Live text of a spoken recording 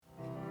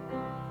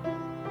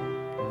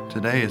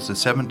Today is the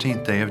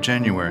 17th day of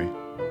January,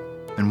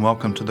 and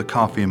welcome to the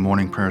Coffee and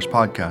Morning Prayers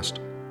podcast.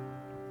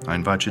 I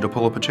invite you to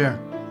pull up a chair,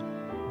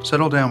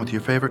 settle down with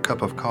your favorite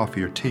cup of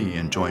coffee or tea,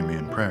 and join me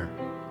in prayer.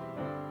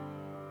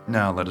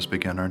 Now let us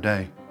begin our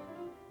day.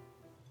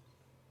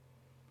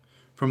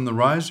 From the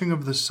rising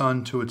of the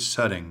sun to its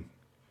setting,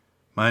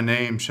 my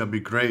name shall be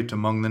great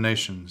among the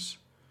nations,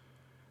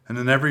 and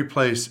in every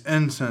place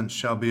incense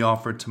shall be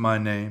offered to my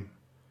name,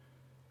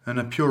 and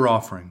a pure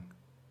offering.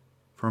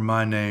 For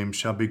my name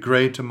shall be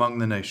great among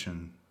the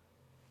nations,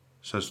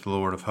 says the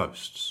Lord of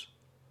hosts.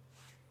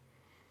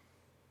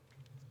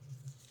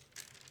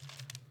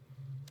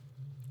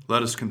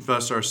 Let us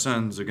confess our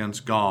sins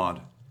against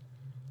God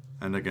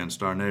and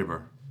against our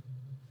neighbor.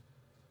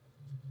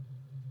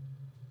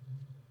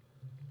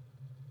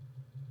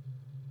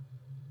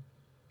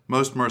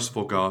 Most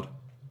merciful God,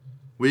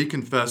 we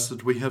confess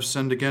that we have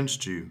sinned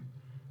against you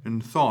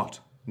in thought,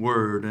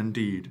 word, and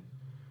deed,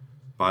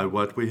 by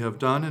what we have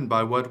done and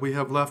by what we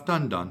have left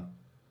undone.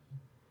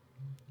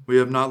 We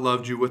have not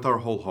loved you with our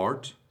whole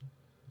heart.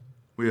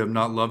 We have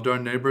not loved our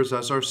neighbors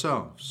as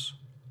ourselves.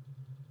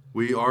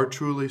 We are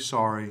truly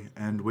sorry,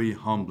 and we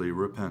humbly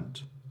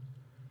repent.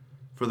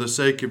 For the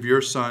sake of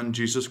your Son,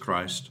 Jesus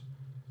Christ,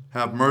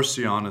 have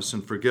mercy on us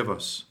and forgive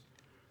us,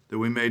 that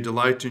we may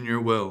delight in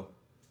your will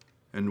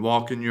and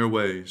walk in your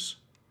ways,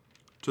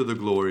 to the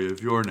glory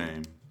of your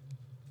name.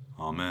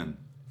 Amen.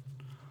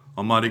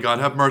 Almighty God,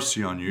 have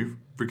mercy on you,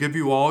 forgive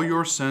you all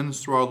your sins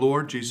through our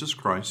Lord Jesus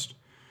Christ,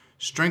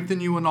 strengthen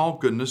you in all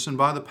goodness, and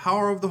by the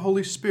power of the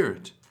Holy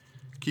Spirit,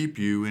 keep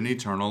you in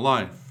eternal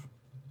life.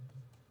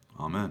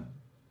 Amen.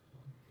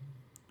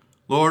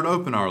 Lord,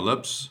 open our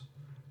lips,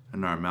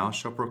 and our mouth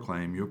shall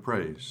proclaim your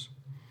praise.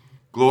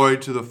 Glory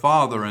to the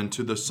Father, and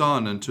to the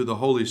Son, and to the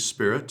Holy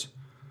Spirit,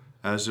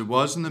 as it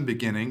was in the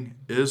beginning,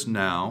 is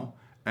now,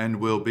 and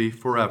will be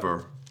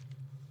forever.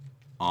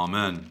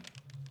 Amen.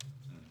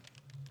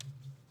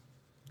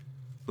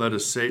 Let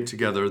us say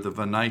together the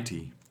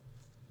Venite.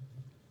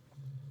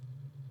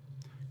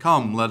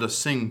 Come, let us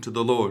sing to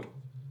the Lord.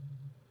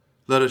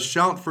 Let us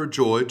shout for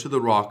joy to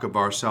the rock of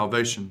our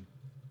salvation.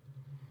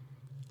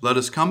 Let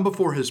us come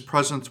before his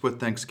presence with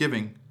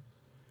thanksgiving,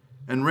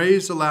 and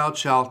raise a loud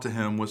shout to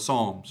him with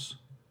psalms.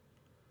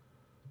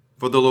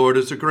 For the Lord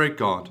is a great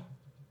God,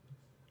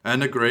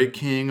 and a great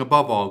King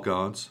above all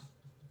gods.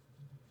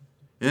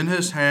 In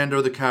his hand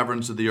are the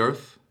caverns of the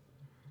earth,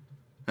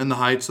 and the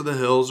heights of the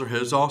hills are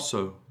his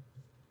also.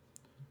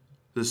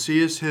 The sea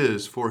is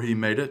his, for he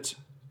made it,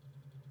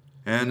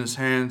 and his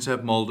hands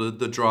have molded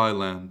the dry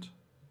land.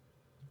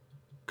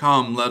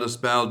 Come, let us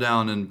bow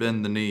down and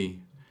bend the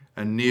knee,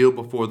 and kneel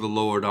before the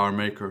Lord our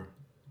Maker.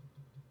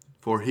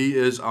 For he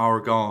is our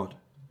God,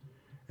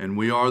 and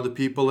we are the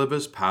people of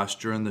his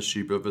pasture and the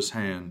sheep of his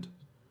hand.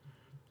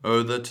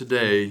 Oh, that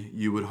today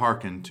you would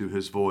hearken to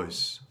his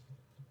voice.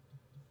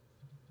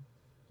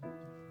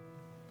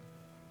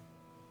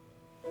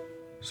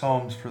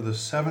 Psalms for the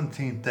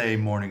 17th day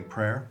morning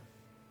prayer.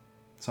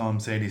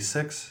 Psalms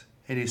 86,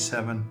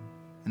 87,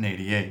 and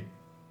 88.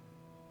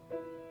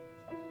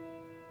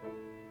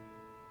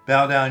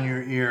 Bow down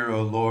your ear,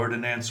 O Lord,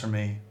 and answer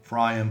me, for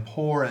I am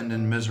poor and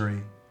in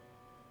misery.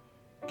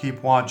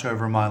 Keep watch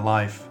over my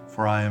life,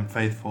 for I am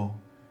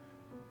faithful.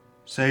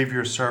 Save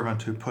your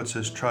servant who puts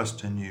his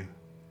trust in you.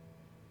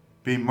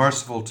 Be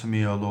merciful to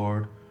me, O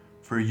Lord,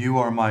 for you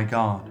are my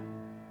God.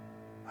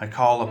 I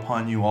call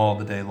upon you all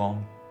the day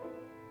long.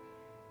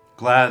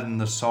 Gladden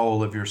the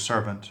soul of your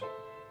servant,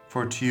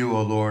 for to you,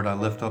 O Lord, I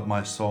lift up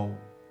my soul.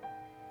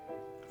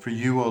 For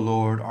you, O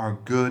Lord, are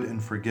good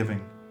and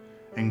forgiving,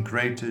 and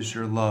great is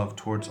your love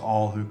towards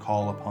all who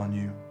call upon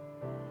you.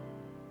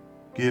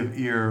 Give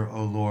ear,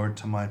 O Lord,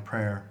 to my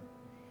prayer,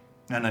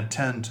 and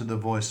attend to the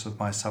voice of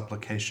my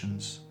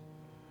supplications.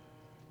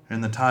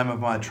 In the time of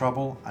my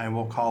trouble, I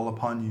will call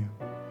upon you,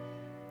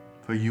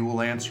 for you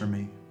will answer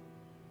me.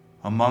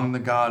 Among the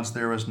gods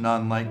there is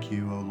none like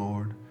you, O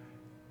Lord,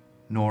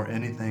 nor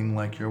anything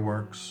like your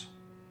works.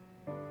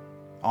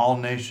 All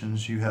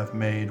nations you have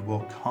made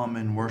will come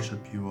and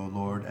worship you, O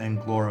Lord, and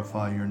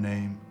glorify your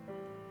name.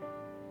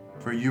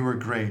 For you are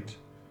great,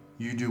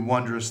 you do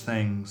wondrous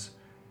things,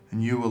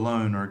 and you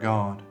alone are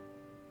God.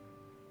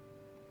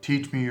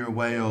 Teach me your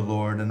way, O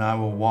Lord, and I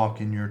will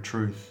walk in your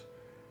truth.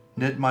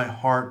 Knit my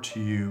heart to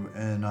you,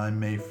 and I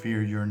may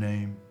fear your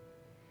name.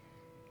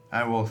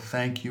 I will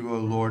thank you, O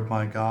Lord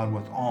my God,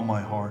 with all my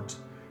heart,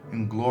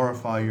 and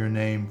glorify your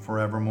name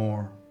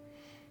forevermore.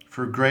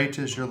 For great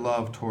is your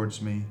love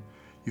towards me.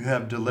 You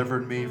have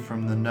delivered me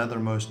from the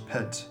nethermost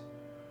pit.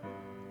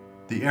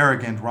 The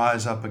arrogant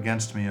rise up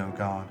against me, O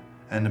God,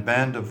 and a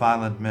band of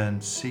violent men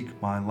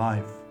seek my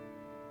life.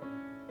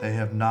 They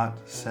have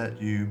not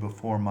set you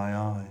before my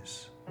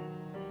eyes.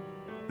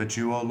 But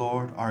you, O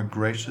Lord, are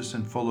gracious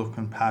and full of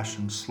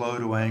compassion, slow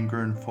to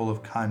anger and full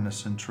of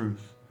kindness and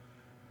truth.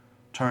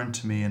 Turn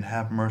to me and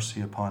have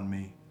mercy upon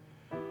me.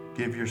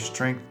 Give your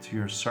strength to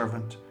your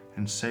servant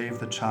and save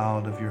the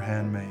child of your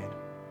handmaid.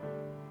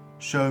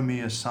 Show me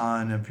a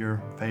sign of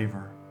your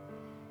favor,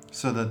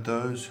 so that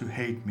those who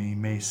hate me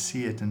may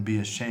see it and be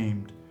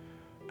ashamed.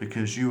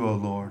 because you, O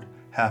Lord,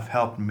 have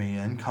helped me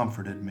and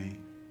comforted me.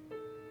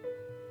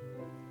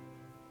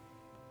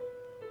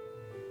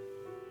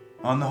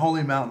 On the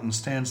holy mountain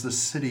stands the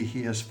city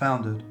he has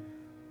founded.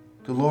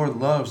 The Lord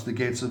loves the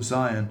gates of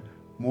Zion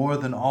more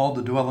than all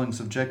the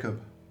dwellings of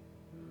Jacob.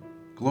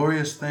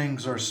 Glorious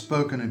things are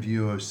spoken of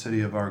you, O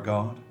city of our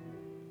God.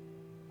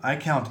 I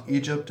count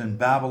Egypt and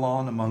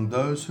Babylon among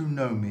those who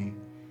know me,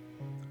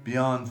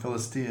 beyond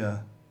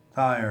Philistia,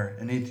 Tyre,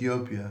 and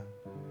Ethiopia,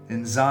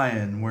 in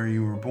Zion where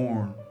you were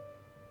born.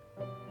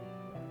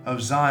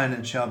 Of Zion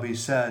it shall be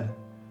said,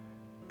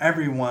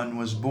 everyone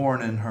was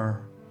born in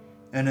her,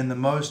 and in the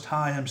Most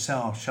High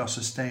himself shall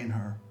sustain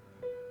her.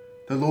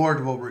 The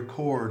Lord will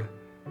record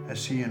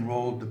as he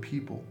enrolled the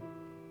people.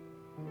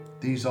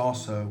 These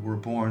also were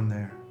born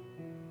there.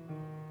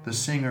 The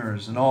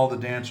singers and all the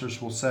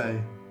dancers will say,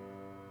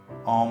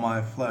 all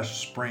my flesh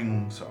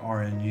springs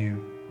are in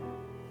you.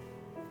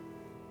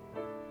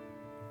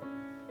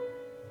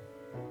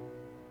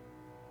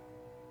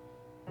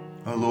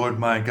 O Lord,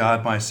 my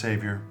God, my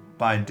Savior,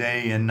 by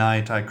day and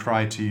night I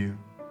cry to you.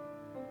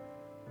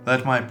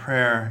 Let my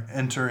prayer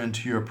enter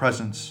into your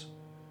presence.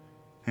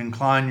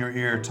 Incline your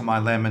ear to my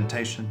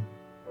lamentation.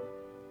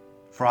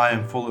 For I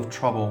am full of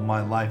trouble,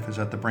 my life is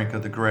at the brink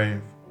of the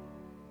grave.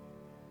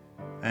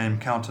 I am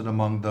counted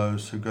among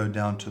those who go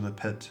down to the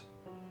pit.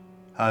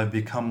 I have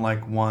become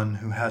like one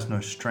who has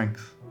no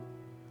strength.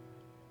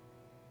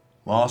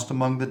 Lost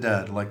among the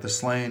dead, like the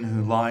slain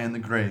who lie in the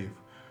grave,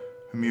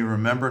 whom you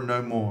remember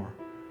no more,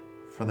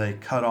 for they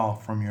cut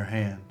off from your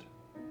hand.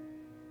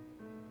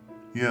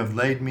 You have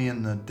laid me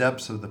in the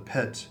depths of the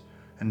pit,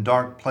 in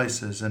dark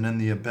places and in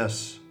the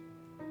abyss.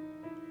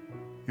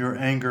 Your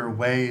anger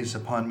weighs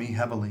upon me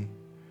heavily,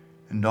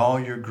 and all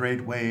your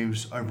great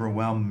waves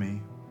overwhelm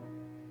me.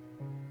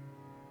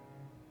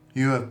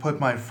 You have put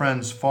my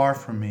friends far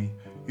from me.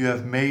 You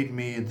have made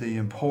me the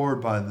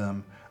abhorred by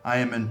them. I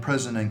am in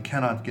prison and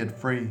cannot get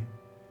free.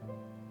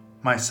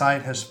 My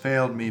sight has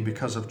failed me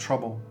because of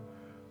trouble.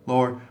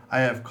 Lord, I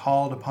have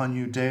called upon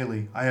you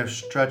daily. I have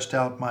stretched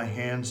out my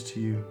hands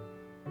to you.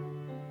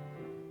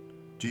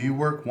 Do you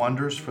work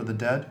wonders for the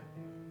dead?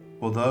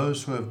 Will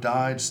those who have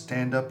died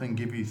stand up and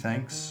give you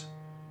thanks?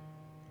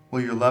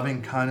 Will your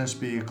loving kindness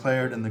be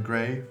declared in the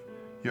grave,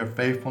 your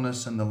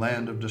faithfulness in the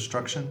land of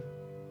destruction?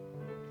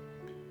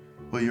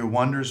 Will your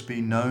wonders be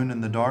known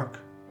in the dark,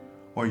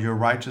 or your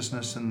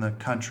righteousness in the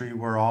country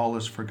where all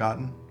is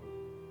forgotten?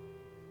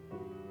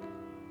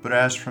 But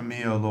as for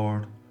me, O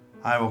Lord,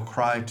 I will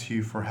cry to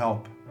you for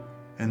help.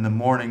 In the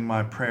morning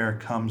my prayer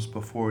comes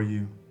before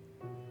you.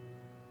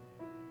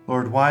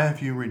 Lord, why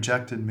have you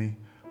rejected me?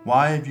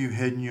 Why have you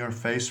hidden your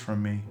face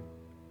from me?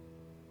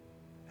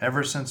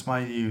 Ever since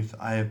my youth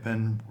I have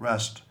been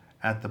rest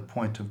at the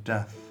point of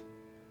death.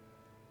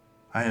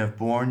 I have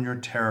borne your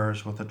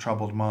terrors with a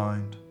troubled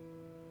mind.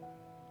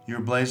 Your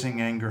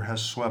blazing anger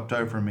has swept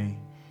over me.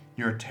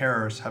 Your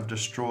terrors have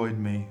destroyed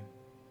me.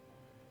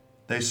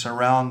 They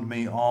surround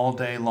me all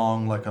day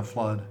long like a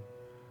flood.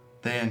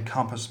 They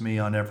encompass me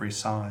on every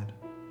side.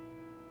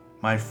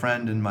 My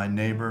friend and my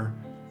neighbor,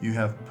 you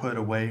have put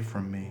away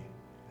from me,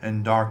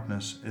 and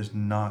darkness is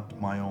not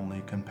my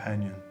only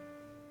companion.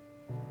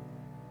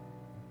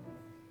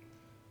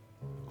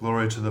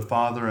 Glory to the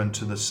Father, and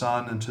to the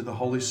Son, and to the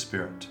Holy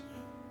Spirit,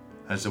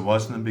 as it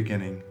was in the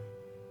beginning,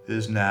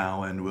 is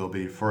now, and will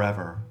be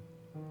forever.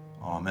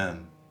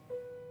 Amen.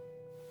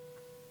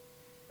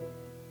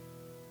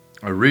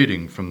 A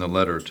reading from the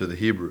letter to the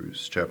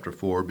Hebrews, chapter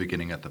 4,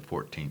 beginning at the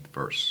 14th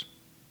verse.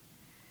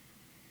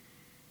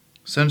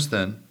 Since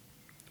then,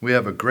 we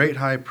have a great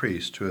high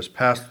priest who has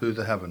passed through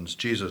the heavens,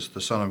 Jesus,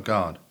 the Son of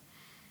God.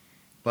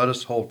 Let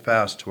us hold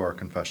fast to our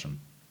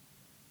confession.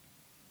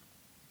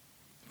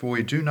 For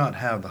we do not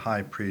have the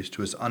high priest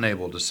who is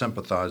unable to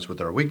sympathize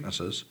with our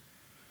weaknesses,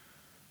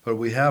 but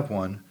we have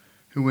one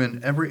who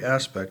in every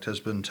aspect has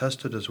been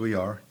tested as we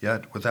are,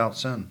 yet without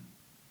sin.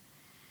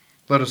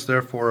 Let us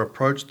therefore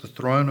approach the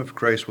throne of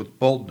grace with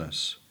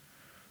boldness,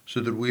 so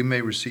that we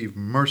may receive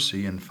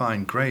mercy and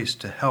find grace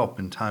to help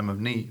in time of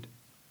need.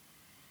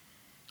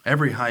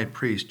 Every high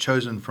priest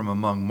chosen from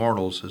among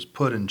mortals is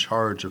put in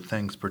charge of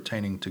things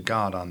pertaining to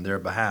God on their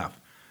behalf,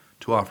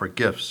 to offer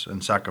gifts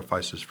and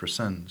sacrifices for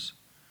sins.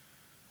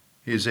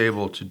 He is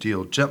able to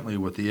deal gently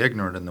with the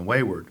ignorant and the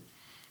wayward,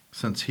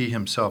 since he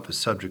himself is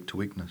subject to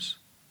weakness.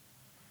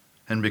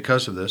 And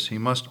because of this, he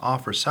must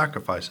offer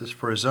sacrifices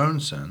for his own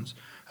sins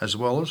as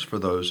well as for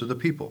those of the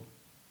people.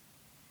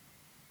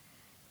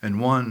 And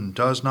one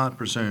does not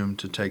presume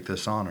to take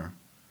this honor,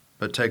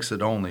 but takes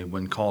it only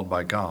when called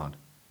by God,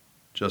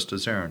 just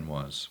as Aaron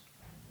was.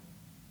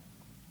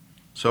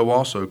 So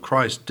also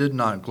Christ did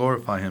not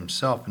glorify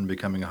himself in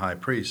becoming a high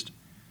priest,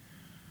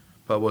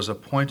 but was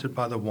appointed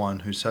by the one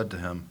who said to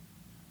him,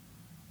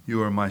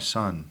 "You are my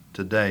son,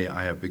 today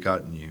I have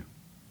begotten you."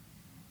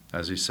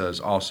 As he says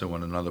also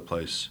in another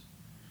place,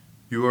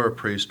 "You are a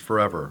priest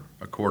forever,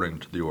 according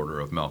to the order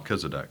of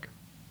Melchizedek."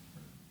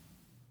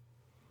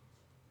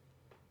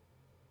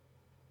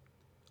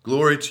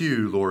 Glory to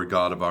you, Lord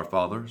God of our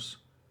fathers.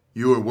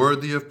 You are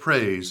worthy of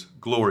praise.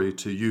 Glory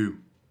to you.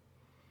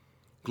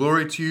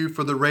 Glory to you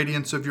for the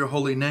radiance of your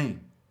holy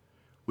name.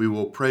 We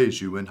will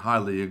praise you and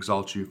highly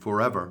exalt you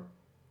forever.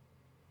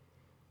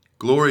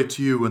 Glory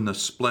to you in the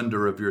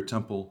splendor of your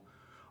temple.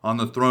 On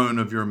the throne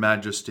of your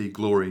majesty,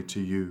 glory to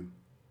you.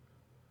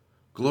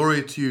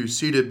 Glory to you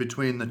seated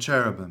between the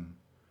cherubim.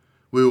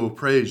 We will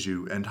praise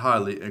you and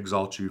highly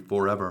exalt you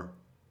forever.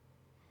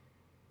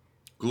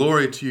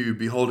 Glory to you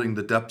beholding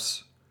the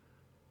depths.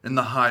 In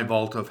the high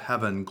vault of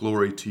heaven,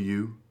 glory to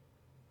you.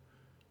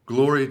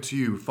 Glory to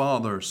you,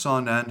 Father,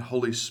 Son, and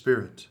Holy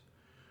Spirit.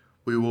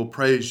 We will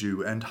praise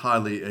you and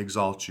highly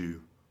exalt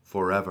you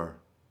forever.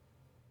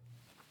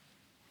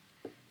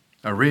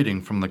 A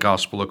reading from the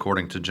Gospel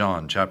according to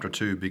John, chapter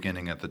 2,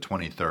 beginning at the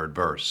 23rd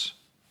verse.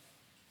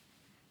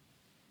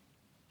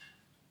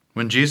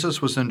 When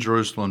Jesus was in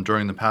Jerusalem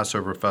during the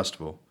Passover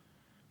festival,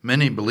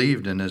 many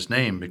believed in his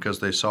name because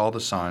they saw the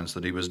signs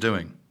that he was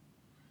doing.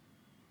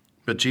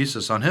 But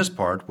Jesus, on his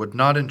part, would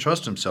not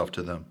entrust himself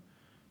to them,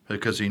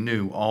 because he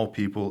knew all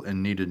people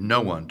and needed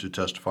no one to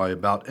testify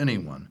about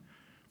anyone,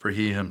 for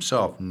he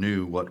himself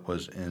knew what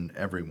was in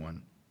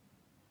everyone.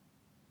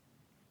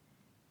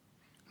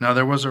 Now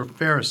there was a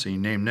Pharisee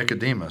named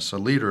Nicodemus, a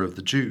leader of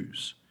the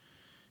Jews.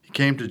 He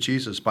came to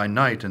Jesus by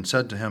night and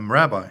said to him,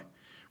 "Rabbi,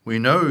 we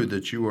know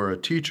that you are a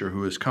teacher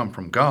who has come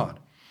from God,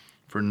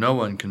 for no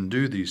one can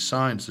do these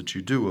signs that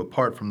you do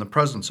apart from the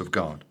presence of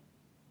God."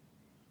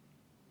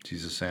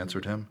 Jesus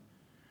answered him,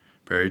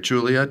 "Very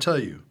truly I tell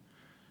you,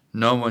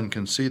 no one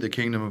can see the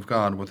kingdom of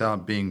God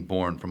without being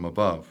born from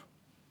above."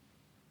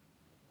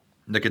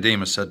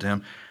 Nicodemus said to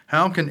him,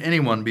 "How can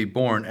anyone be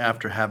born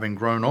after having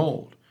grown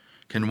old?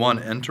 Can one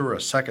enter a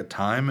second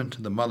time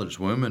into the mother's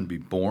womb and be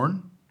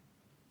born?"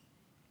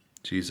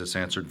 Jesus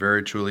answered,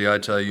 "Very truly I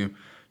tell you,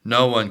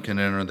 no one can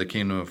enter the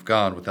kingdom of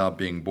God without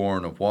being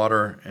born of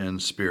water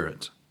and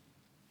spirit.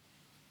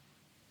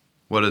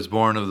 What is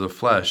born of the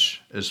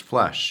flesh is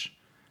flesh,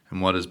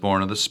 and what is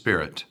born of the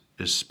Spirit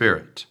is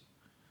spirit.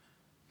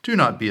 Do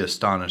not be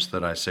astonished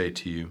that I say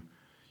to you,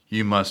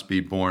 you must be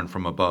born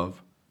from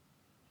above.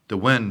 The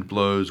wind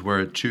blows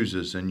where it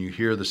chooses, and you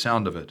hear the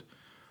sound of it,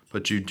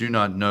 but you do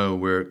not know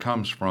where it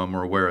comes from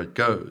or where it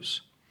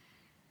goes.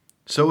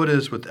 So it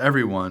is with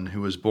everyone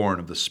who is born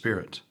of the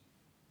Spirit."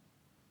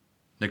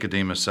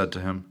 Nicodemus said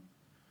to him,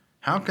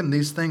 "How can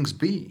these things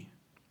be?"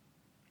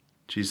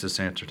 Jesus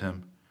answered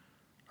him,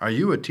 "Are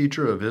you a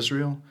teacher of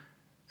Israel,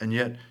 and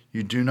yet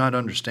you do not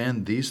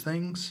understand these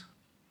things?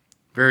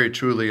 Very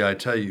truly I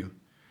tell you,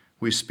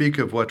 we speak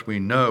of what we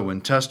know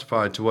and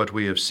testify to what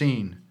we have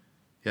seen,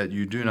 yet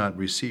you do not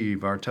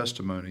receive our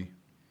testimony.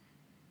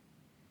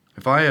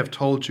 If I have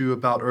told you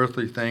about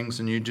earthly things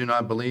and you do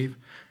not believe,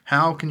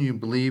 how can you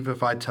believe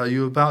if I tell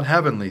you about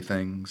heavenly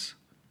things?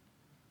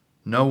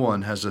 No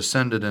one has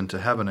ascended into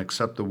heaven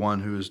except the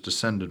one who is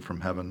descended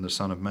from heaven, the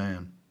Son of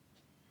Man.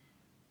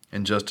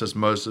 And just as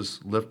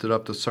Moses lifted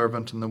up the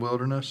serpent in the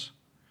wilderness,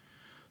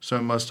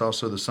 so must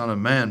also the Son of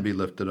Man be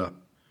lifted up,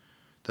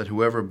 that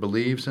whoever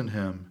believes in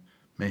him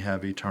may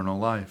have eternal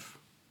life."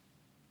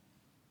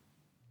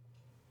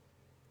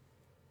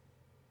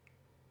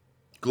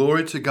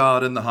 Glory to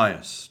God in the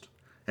highest,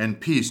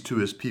 and peace to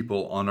his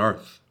people on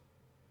earth.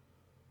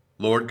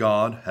 Lord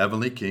God,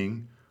 heavenly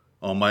King,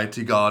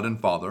 almighty God and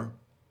Father,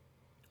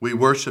 we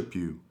worship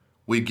you,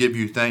 we give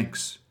you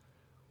thanks,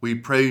 we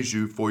praise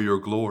you for your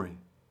glory.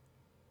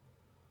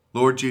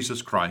 Lord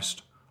Jesus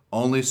Christ,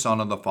 only Son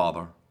of the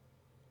Father,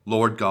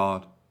 Lord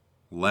God,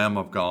 Lamb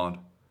of God,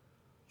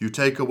 you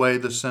take away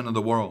the sin of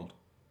the world.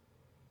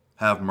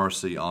 Have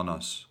mercy on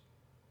us.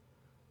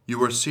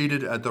 You are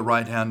seated at the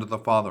right hand of the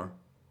Father.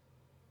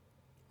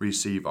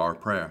 Receive our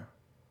prayer.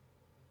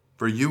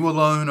 For you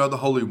alone are the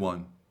Holy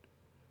One.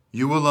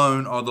 You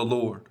alone are the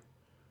Lord.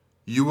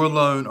 You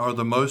alone are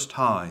the Most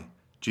High,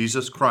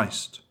 Jesus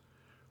Christ,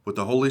 with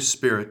the Holy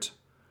Spirit,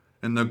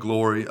 in the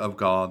glory of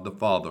God the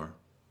Father.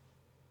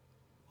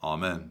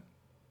 Amen.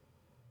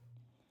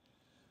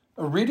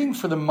 A reading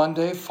for the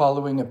Monday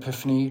following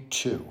Epiphany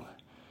 2.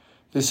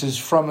 This is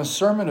from a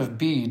sermon of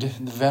Bede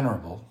the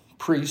Venerable,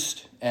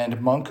 priest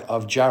and monk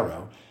of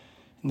Jarrow,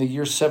 in the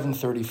year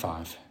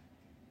 735.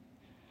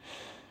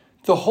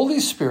 The Holy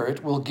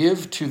Spirit will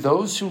give to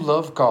those who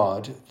love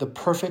God the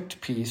perfect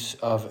peace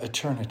of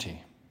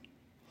eternity.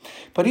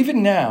 But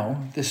even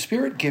now, the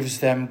Spirit gives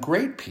them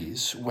great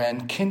peace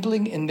when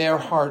kindling in their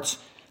hearts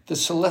the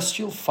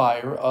celestial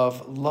fire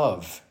of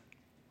love.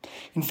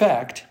 In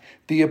fact,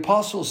 the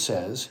Apostle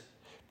says,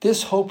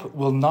 "This hope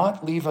will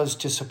not leave us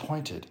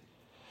disappointed,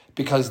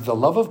 because the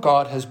love of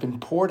God has been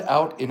poured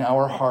out in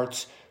our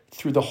hearts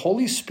through the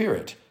Holy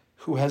Spirit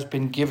who has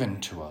been given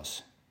to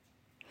us."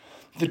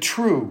 The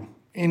true,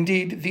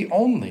 indeed the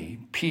only,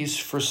 peace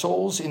for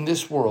souls in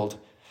this world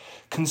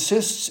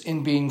consists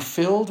in being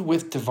filled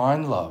with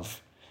divine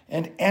love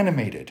and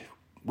animated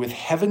with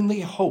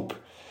heavenly hope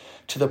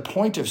to the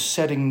point of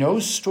setting no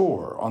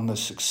store on the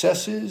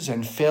successes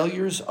and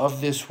failures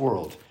of this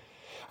world,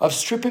 of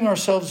stripping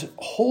ourselves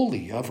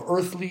wholly of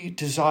earthly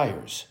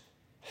desires,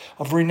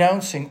 of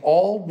renouncing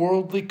all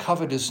worldly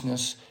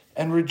covetousness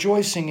and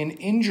rejoicing in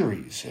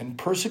injuries and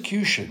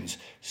persecutions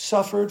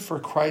suffered for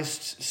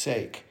Christ's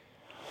sake,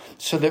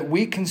 so that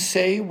we can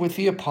say with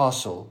the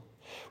apostle,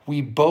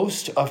 we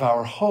boast of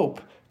our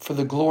hope for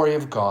the glory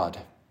of God.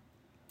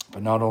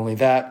 But not only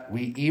that,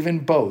 we even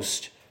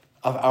boast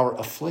of our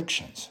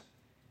afflictions.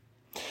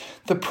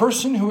 The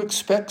person who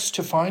expects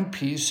to find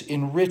peace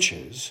in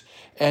riches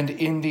and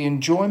in the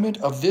enjoyment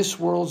of this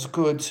world's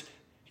goods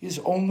is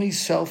only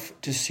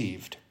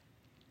self-deceived.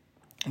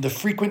 The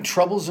frequent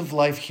troubles of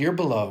life here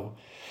below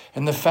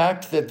and the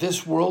fact that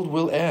this world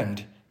will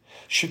end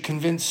should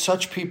convince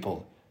such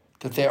people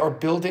that they are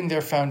building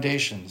their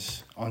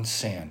foundations on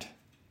sand.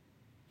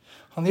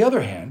 On the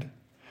other hand,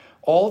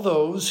 all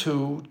those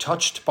who,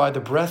 touched by the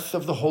breath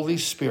of the Holy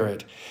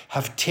Spirit,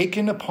 have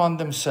taken upon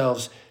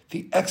themselves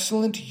the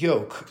excellent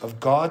yoke of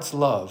God's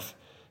love,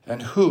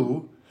 and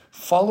who,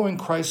 following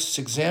Christ's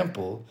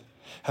example,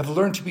 have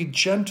learned to be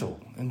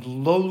gentle and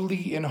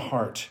lowly in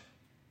heart,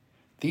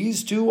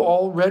 these do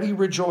already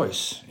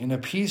rejoice in a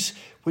peace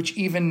which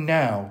even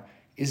now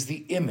is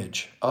the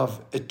image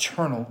of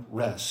eternal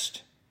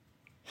rest.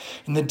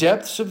 In the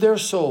depths of their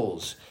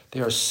souls,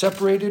 they are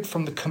separated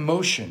from the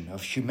commotion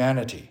of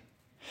humanity.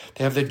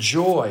 They have the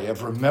joy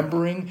of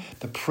remembering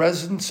the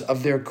presence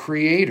of their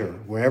Creator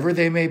wherever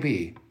they may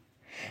be,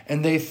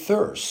 and they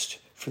thirst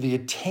for the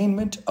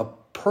attainment of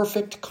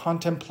perfect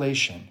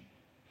contemplation,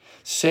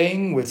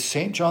 saying with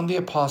St. John the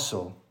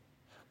Apostle,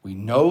 "We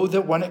know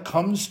that when it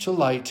comes to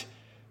light,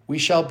 we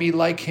shall be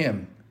like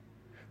him,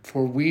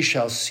 for we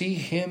shall see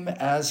him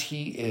as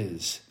he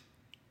is."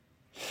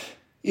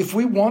 If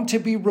we want to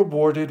be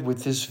rewarded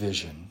with this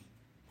vision,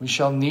 we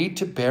shall need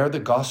to bear the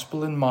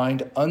gospel in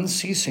mind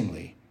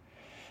unceasingly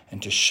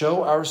and to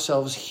show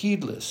ourselves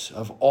heedless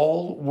of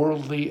all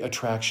worldly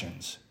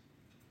attractions.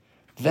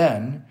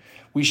 Then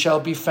we shall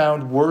be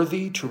found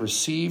worthy to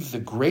receive the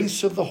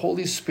grace of the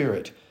Holy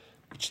Spirit,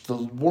 which the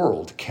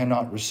world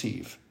cannot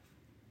receive.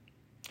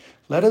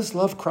 Let us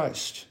love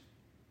Christ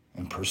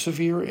and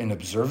persevere in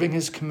observing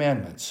his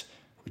commandments,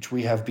 which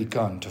we have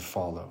begun to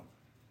follow.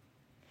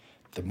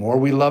 The more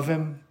we love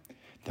him,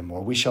 the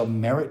more we shall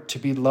merit to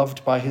be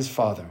loved by his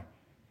Father,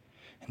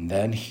 and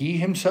then he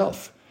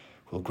himself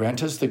will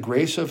grant us the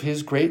grace of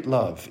his great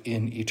love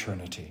in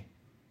eternity.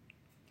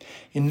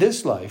 In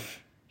this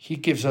life, he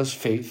gives us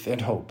faith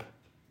and hope.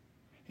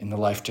 In the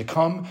life to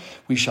come,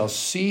 we shall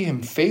see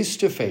him face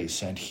to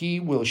face, and he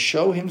will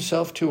show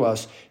himself to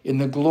us in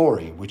the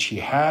glory which he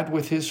had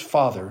with his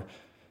Father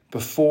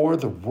before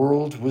the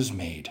world was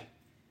made.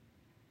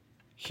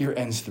 Here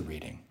ends the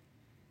reading.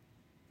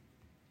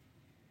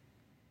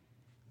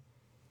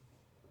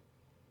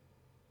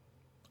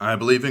 I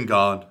believe in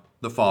God,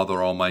 the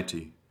Father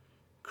Almighty,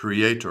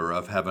 creator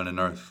of heaven and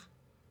earth.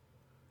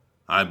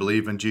 I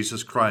believe in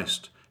Jesus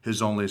Christ,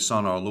 his only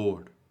Son, our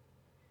Lord.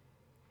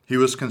 He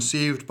was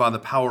conceived by the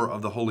power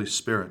of the Holy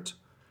Spirit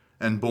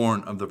and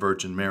born of the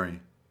Virgin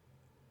Mary,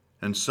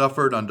 and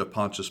suffered under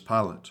Pontius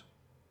Pilate,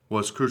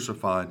 was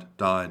crucified,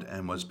 died,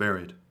 and was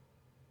buried.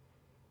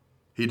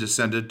 He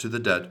descended to the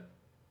dead.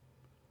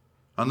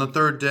 On the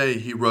third day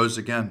he rose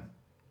again.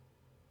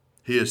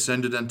 He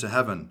ascended into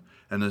heaven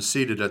and is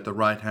seated at the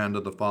right hand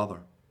of the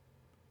Father.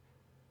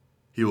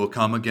 He will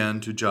come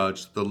again to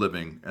judge the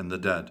living and the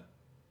dead.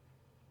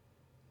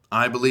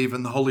 I believe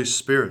in the Holy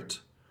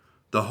Spirit,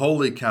 the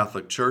Holy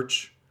Catholic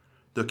Church,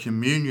 the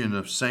communion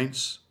of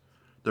saints,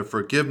 the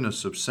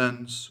forgiveness of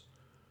sins,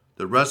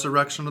 the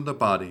resurrection of the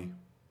body,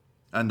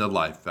 and the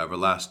life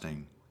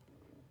everlasting.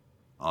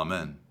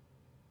 Amen.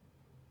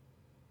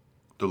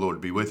 The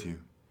Lord be with you,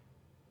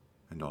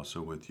 and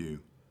also with you.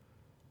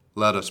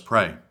 Let us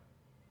pray.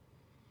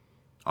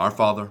 Our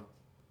Father,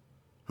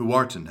 who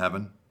art in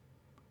heaven,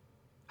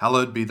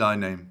 hallowed be thy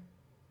name.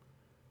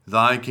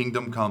 Thy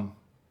kingdom come,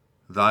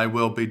 thy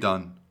will be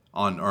done,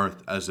 on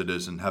earth as it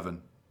is in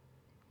heaven.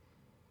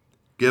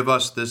 Give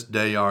us this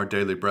day our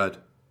daily bread,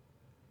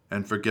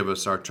 and forgive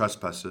us our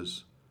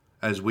trespasses,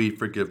 as we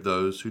forgive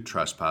those who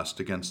trespass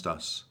against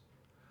us.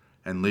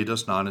 And lead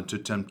us not into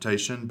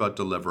temptation, but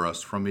deliver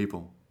us from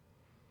evil.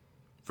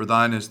 For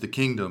thine is the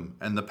kingdom,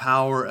 and the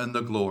power, and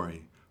the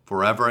glory,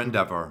 forever and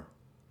ever.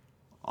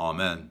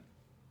 Amen.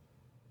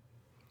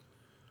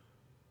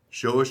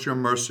 Show us your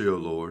mercy, O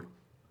Lord,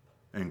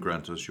 and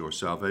grant us your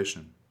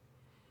salvation.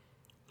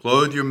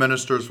 Clothe your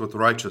ministers with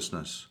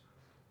righteousness.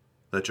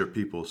 Let your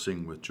people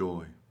sing with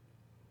joy.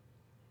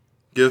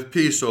 Give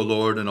peace, O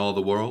Lord, in all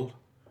the world,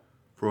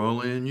 for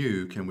only in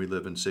you can we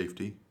live in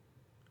safety.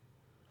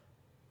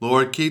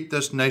 Lord, keep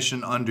this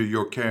nation under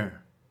your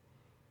care,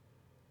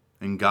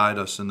 and guide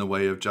us in the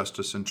way of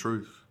justice and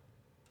truth.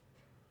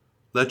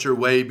 Let your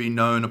way be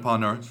known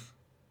upon earth,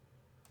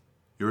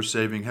 your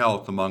saving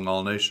health among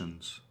all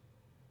nations.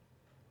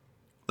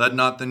 Let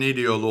not the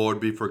needy, O Lord,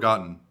 be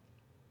forgotten,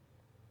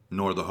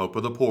 nor the hope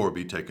of the poor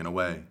be taken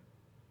away.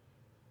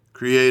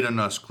 Create in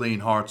us clean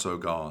hearts, O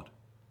God,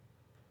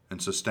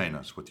 and sustain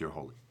us with your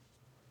holy.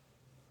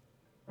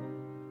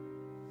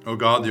 O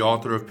God, the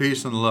author of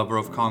peace and the lover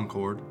of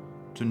concord,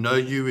 to know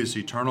you is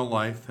eternal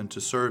life, and to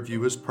serve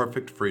you is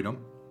perfect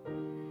freedom.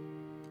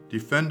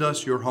 Defend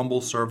us, your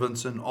humble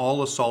servants, in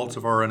all assaults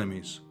of our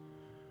enemies,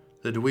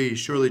 that we,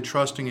 surely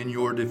trusting in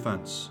your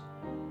defense,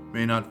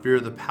 may not fear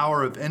the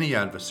power of any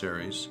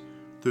adversaries,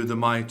 through the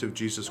might of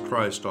Jesus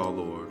Christ our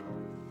Lord.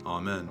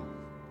 Amen.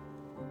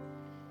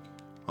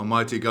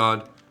 Almighty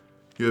God,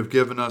 you have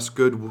given us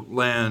good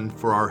land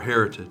for our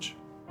heritage.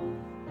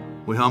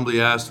 We humbly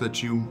ask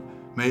that you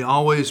may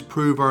always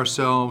prove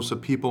ourselves a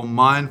people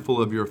mindful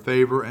of your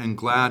favor and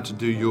glad to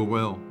do your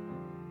will.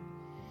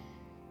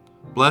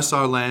 Bless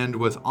our land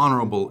with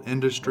honorable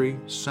industry,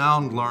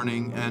 sound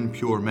learning, and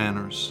pure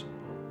manners.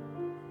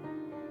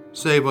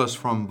 Save us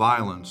from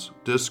violence,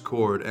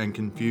 discord, and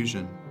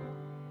confusion,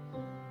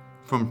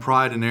 from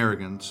pride and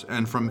arrogance,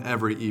 and from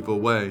every evil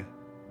way.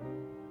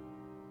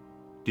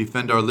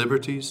 Defend our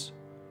liberties,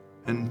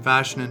 and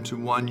fashion into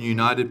one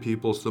united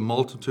peoples the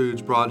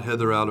multitudes brought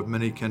hither out of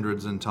many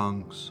kindreds and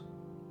tongues.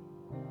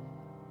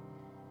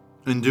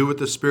 Endue with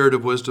the spirit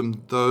of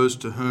wisdom those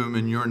to whom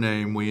in your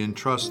name we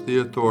entrust the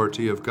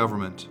authority of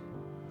government,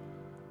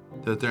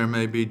 that there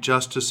may be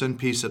justice and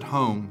peace at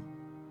home,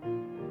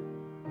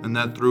 and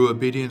that through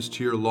obedience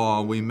to your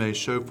law we may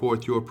show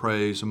forth your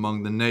praise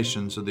among the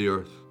nations of the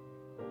earth.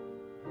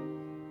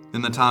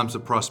 In the times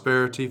of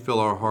prosperity, fill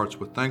our hearts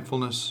with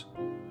thankfulness,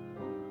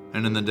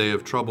 and in the day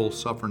of trouble,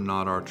 suffer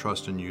not our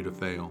trust in you to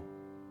fail.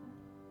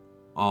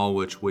 All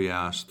which we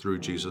ask through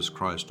Jesus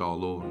Christ our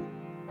Lord.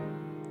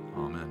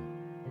 Amen.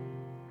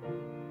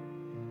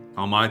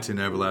 Almighty and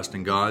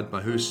everlasting God,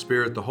 by whose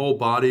Spirit the whole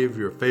body of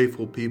your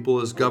faithful people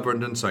is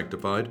governed and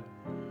sanctified,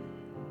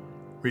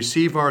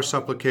 receive our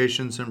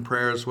supplications and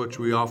prayers which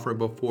we offer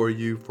before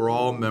you for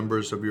all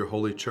members of your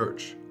holy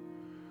church,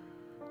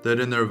 that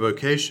in their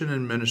vocation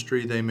and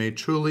ministry they may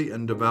truly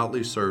and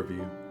devoutly serve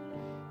you,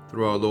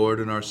 through our Lord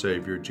and our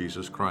Savior,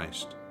 Jesus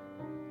Christ.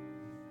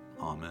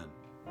 Amen.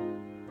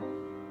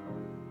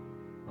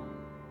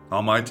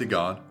 Almighty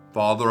God,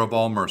 Father of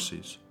all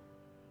mercies,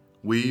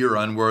 we, your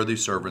unworthy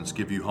servants,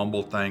 give you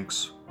humble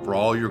thanks for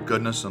all your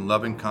goodness and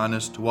loving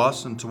kindness to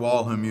us and to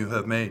all whom you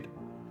have made.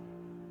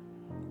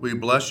 We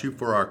bless you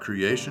for our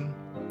creation,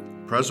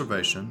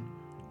 preservation,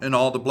 and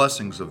all the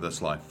blessings of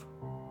this life,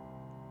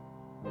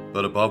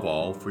 but above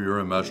all for your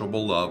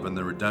immeasurable love and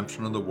the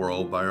redemption of the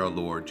world by our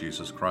Lord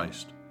Jesus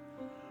Christ,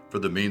 for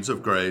the means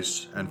of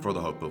grace and for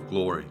the hope of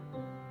glory.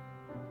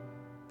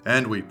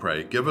 And we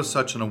pray, give us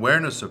such an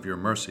awareness of your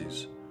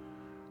mercies,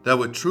 that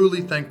with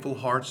truly thankful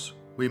hearts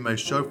we may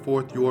show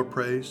forth your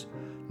praise,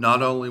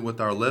 not only with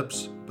our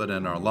lips, but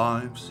in our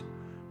lives,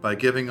 by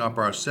giving up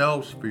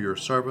ourselves for your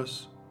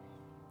service,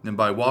 and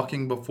by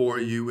walking before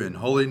you in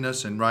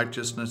holiness and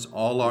righteousness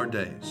all our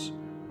days.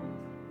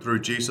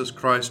 Through Jesus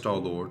Christ our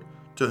Lord,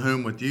 to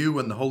whom with you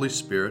and the Holy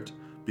Spirit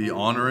be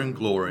honor and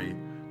glory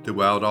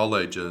throughout all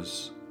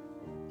ages.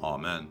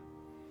 Amen.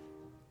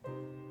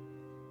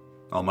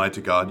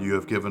 Almighty God, you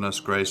have given us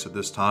grace at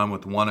this time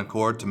with one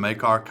accord to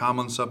make our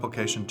common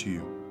supplication to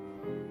you.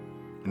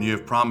 And you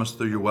have promised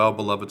through your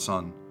well-beloved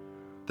Son,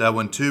 that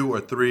when 2 or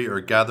 3 are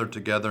gathered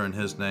together in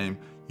his name,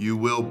 you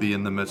will be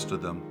in the midst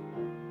of them.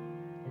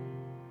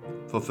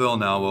 Fulfill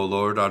now, O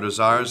Lord, our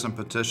desires and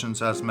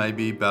petitions as may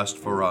be best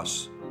for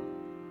us,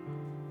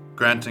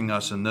 granting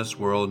us in this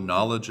world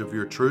knowledge of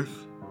your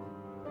truth,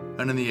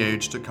 and in the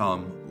age to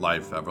come,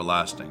 life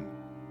everlasting.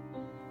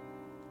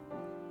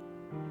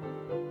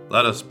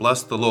 Let us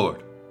bless the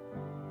Lord.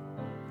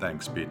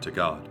 Thanks be to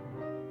God.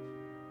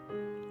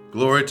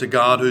 Glory to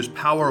God, whose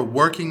power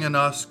working in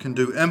us can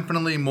do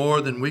infinitely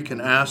more than we can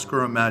ask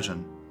or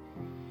imagine.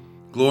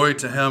 Glory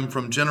to him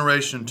from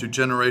generation to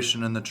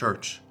generation in the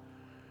church,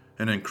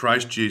 and in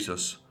Christ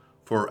Jesus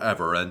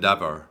forever and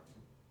ever.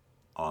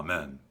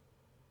 Amen.